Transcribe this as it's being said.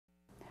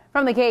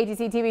From the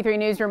KATC TV3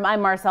 Newsroom,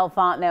 I'm Marcel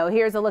Fontenot.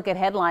 Here's a look at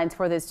headlines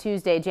for this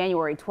Tuesday,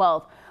 January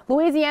 12th.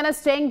 Louisiana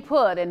staying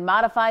put in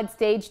modified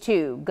stage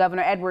 2.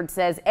 Governor Edwards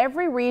says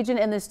every region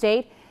in the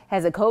state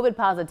has a COVID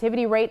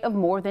positivity rate of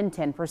more than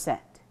 10%.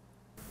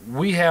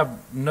 We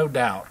have no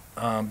doubt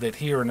that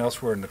here and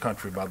elsewhere in the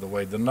country, by the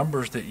way, the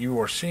numbers that you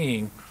are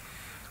seeing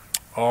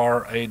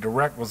are a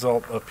direct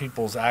result of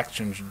people's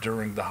actions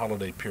during the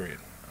holiday period.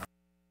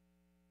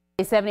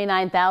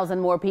 79,000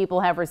 more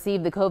people have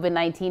received the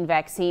COVID-19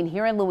 vaccine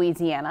here in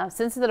Louisiana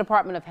since the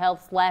Department of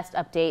Health's last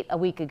update a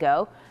week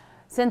ago.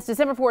 Since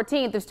December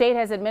 14th, the state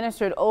has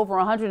administered over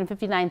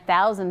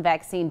 159,000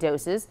 vaccine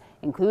doses,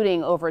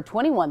 including over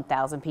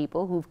 21,000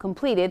 people who've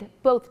completed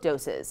both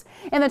doses.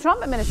 And the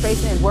Trump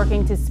administration is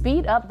working to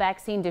speed up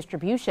vaccine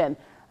distribution.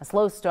 A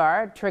slow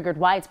start triggered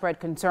widespread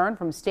concern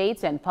from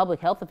states and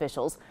public health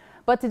officials.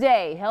 But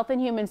today, Health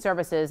and Human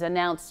Services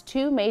announced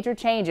two major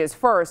changes.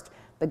 First,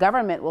 the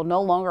government will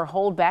no longer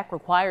hold back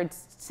required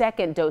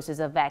second doses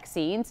of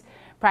vaccines,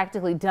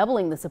 practically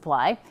doubling the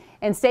supply.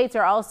 And states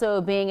are also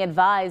being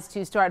advised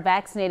to start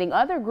vaccinating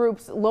other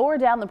groups lower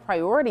down the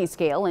priority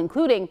scale,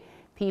 including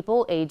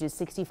people ages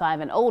 65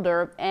 and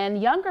older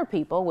and younger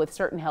people with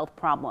certain health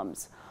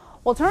problems.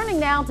 Well, turning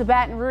now to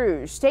Baton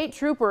Rouge, state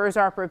troopers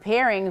are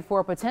preparing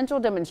for potential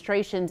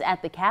demonstrations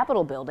at the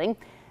Capitol building.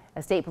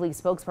 A state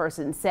police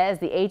spokesperson says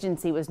the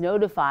agency was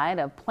notified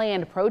of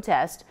planned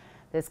protest.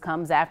 This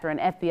comes after an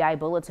FBI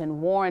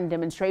bulletin warned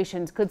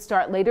demonstrations could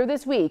start later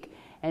this week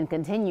and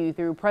continue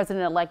through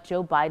President-elect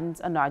Joe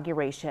Biden's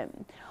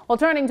inauguration. Well,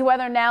 turning to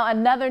weather now,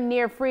 another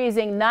near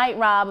freezing night,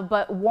 Rob,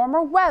 but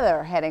warmer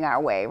weather heading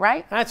our way,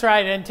 right? That's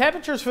right. And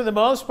temperatures for the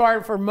most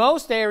part for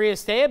most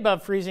areas stay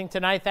above freezing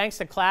tonight thanks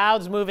to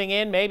clouds moving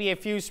in, maybe a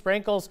few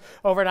sprinkles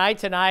overnight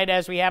tonight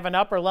as we have an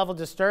upper level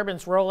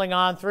disturbance rolling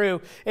on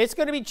through. It's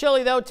going to be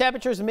chilly though.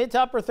 Temperatures mid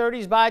to upper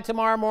 30s by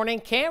tomorrow morning.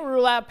 Can't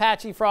rule out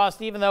patchy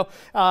frost even though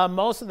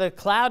most of the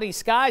cloudy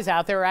skies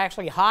out there are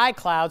actually high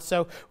clouds,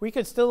 so we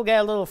could still get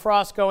a little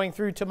frost going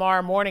through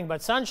tomorrow morning,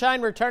 but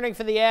sunshine returning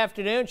for the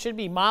afternoon. Should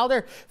be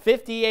milder,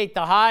 58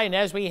 the high. And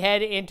as we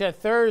head into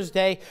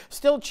Thursday,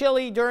 still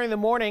chilly during the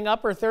morning,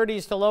 upper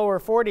 30s to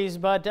lower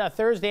 40s, but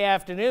Thursday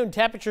afternoon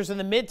temperatures in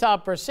the mid to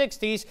upper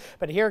 60s.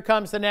 But here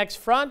comes the next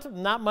front.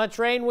 Not much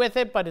rain with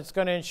it, but it's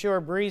going to ensure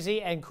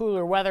breezy and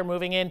cooler weather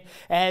moving in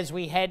as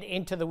we head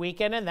into the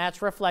weekend, and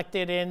that's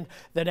reflected in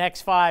the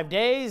next 5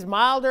 days.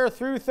 Milder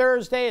through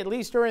Thursday, at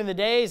least during the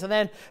days, and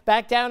then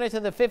back down into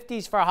the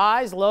 50s for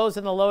highs, lows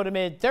in the low to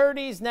mid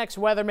 30s. Next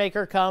weather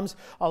maker comes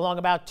along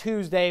about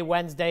Tuesday,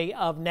 Wednesday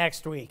of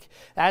next week.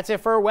 That's it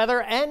for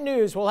weather and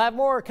news. We'll have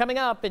more coming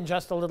up in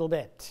just a little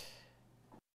bit.